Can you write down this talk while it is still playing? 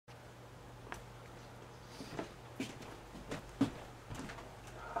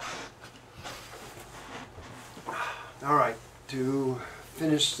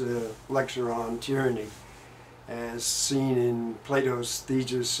finished the lecture on tyranny as seen in Plato's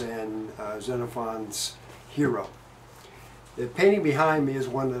Thesis and Xenophon's Hero. The painting behind me is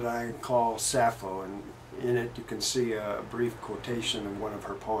one that I call Sappho, and in it you can see a brief quotation of one of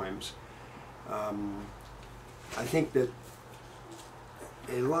her poems. I think that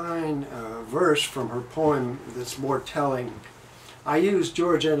a verse from her poem that's more telling. I used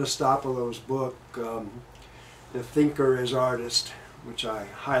George Anastopoulos' book, The Thinker as Artist, which I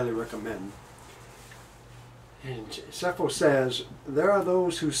highly recommend. And Sappho says, "There are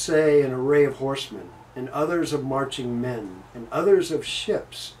those who say an array of horsemen, and others of marching men, and others of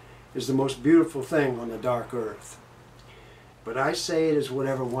ships is the most beautiful thing on the dark earth. But I say it is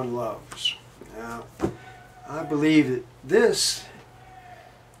whatever one loves." Now, I believe that this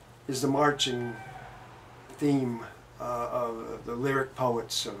is the marching theme of the lyric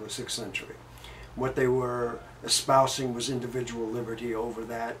poets of the 6th century. What they were espousing was individual liberty over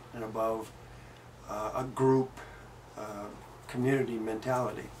that and above a group, community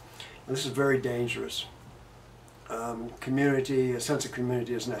mentality. And this is very dangerous. Community, a sense of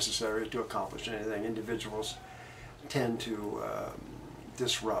community is necessary to accomplish anything. Individuals tend to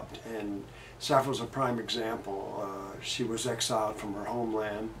disrupt, and Sappho's a prime example. She was exiled from her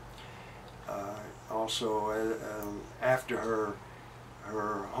homeland. Also, after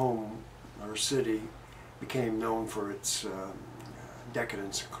her home, her city became known for its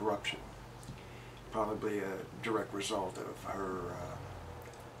decadence and corruption. Probably a direct result of her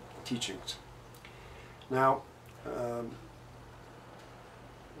teachings. Now,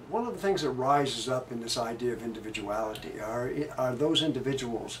 one of the things that rises up in this idea of individuality are those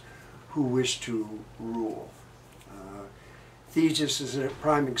individuals who wish to rule. Theseus is a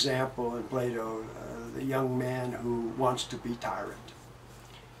prime example in Plato, the young man who wants to be tyrant.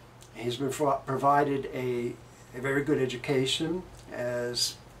 He's been provided a very good education,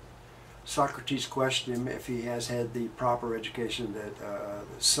 as Socrates questioned him if he has had the proper education that the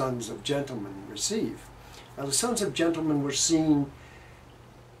sons of gentlemen receive. Now, the sons of gentlemen were seen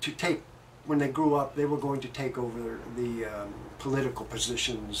to take, when they grew up, they were going to take over the political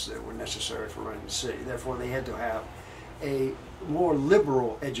positions that were necessary for running the city. Therefore, they had to have a more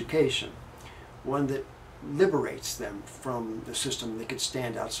liberal education, one that liberates them from the system. They could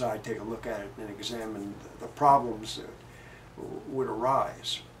stand outside, take a look at it, and examine the problems that would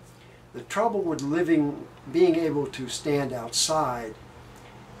arise. The trouble with being able to stand outside,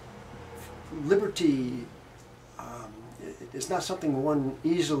 liberty is not something one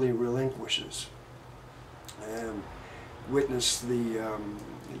easily relinquishes. Witness the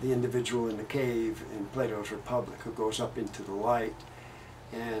individual in the cave in Plato's Republic who goes up into the light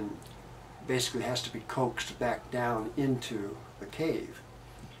and basically has to be coaxed back down into the cave.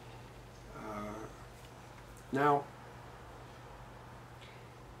 Now,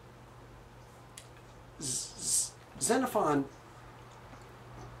 Xenophon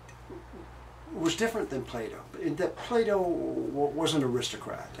was different than Plato, in that Plato was an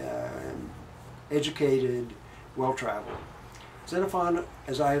aristocrat, educated, well-traveled. Xenophon,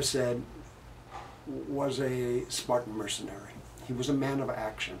 as I have said, was a Spartan mercenary. He was a man of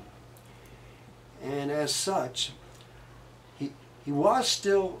action. And as such, he was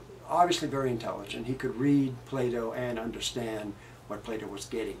still obviously very intelligent. He could read Plato and understand what Plato was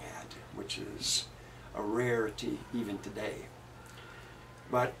getting at, which is a rarity even today.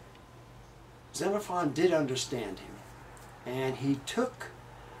 But Xenophon did understand him, and he took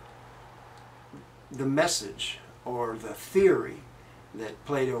the message or the theory that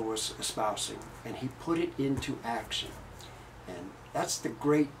Plato was espousing, and he put it into action. And that's the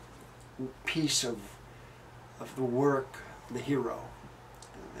great piece of the work, the Hero,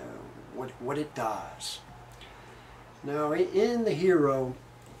 what it does. Now, in the Hero,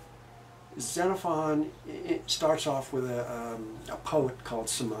 Xenophon starts off with a poet called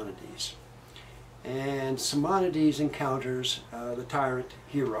Simonides. And Simonides encounters the tyrant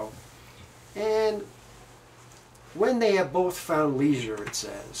Hero. And when they have both found leisure, it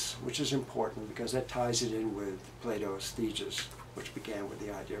says, which is important because that ties it in with Plato's Thesis, which began with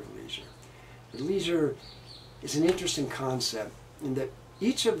the idea of leisure. But leisure is an interesting concept in that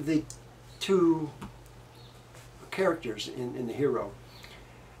each of the two characters in the Hero,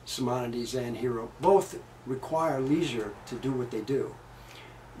 Simonides and Hero, both require leisure to do what they do.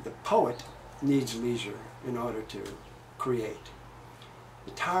 The poet needs leisure in order to create.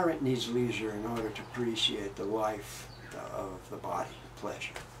 The tyrant needs leisure in order to appreciate the life of the body,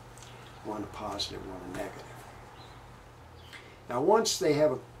 pleasure, one a positive, one a negative. Now, once they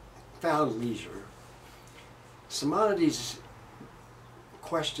have found leisure, Simonides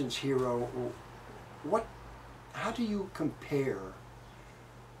questions Hero, how do you compare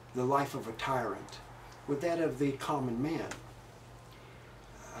the life of a tyrant with that of the common man.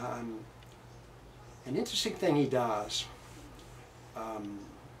 An interesting thing he does,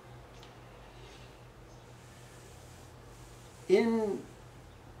 in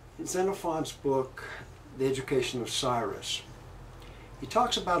Xenophon's book, The Education of Cyrus, he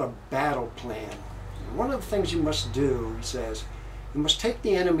talks about a battle plan. And one of the things you must do, he says, you must take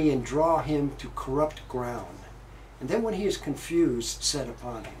the enemy and draw him to corrupt ground, and then when he is confused, set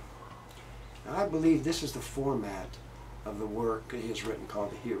upon him. Now, I believe this is the format of the work that he has written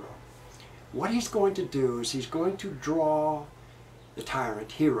called The Hero. What he's going to do is he's going to draw the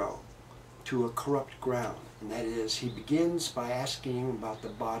tyrant hero to a corrupt ground, and that is, he begins by asking him about the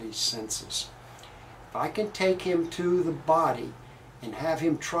body's senses. If I can take him to the body and have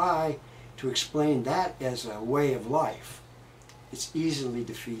him try to explain that as a way of life, it's easily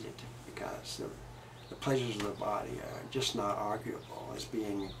defeated, because the pleasures of the body are just not arguable as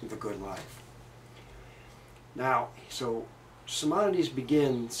being the good life. Now, so Simonides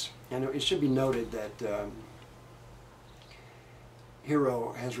begins, and it should be noted that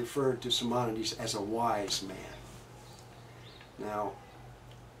Hero has referred to Simonides as a wise man. Now,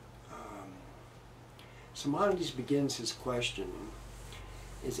 Simonides begins his question,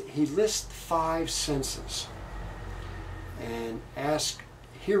 he lists 5 senses and asks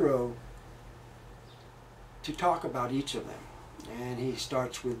Hero to talk about each of them. And he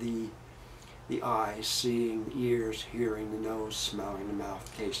starts with the eyes, seeing, ears, hearing, the nose, smelling, the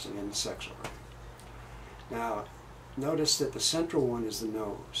mouth, tasting, and the sexual organ. Now, notice that the central one is the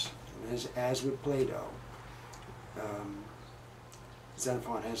nose. And as with Plato,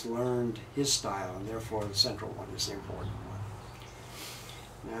 Xenophon has learned his style, and therefore the central one is the important one.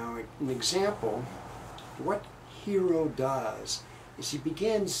 Now, an example, what Hero does is he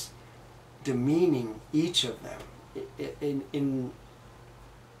begins demeaning each of them in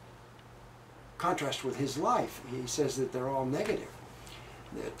contrast with his life. He says that they're all negative,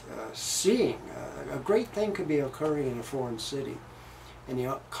 that seeing, a great thing could be occurring in a foreign city, and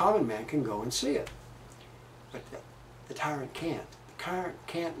the common man can go and see it, but the tyrant can't. The tyrant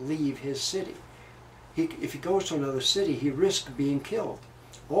can't leave his city. If he goes to another city, he risks being killed,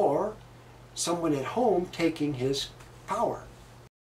 or someone at home taking his power.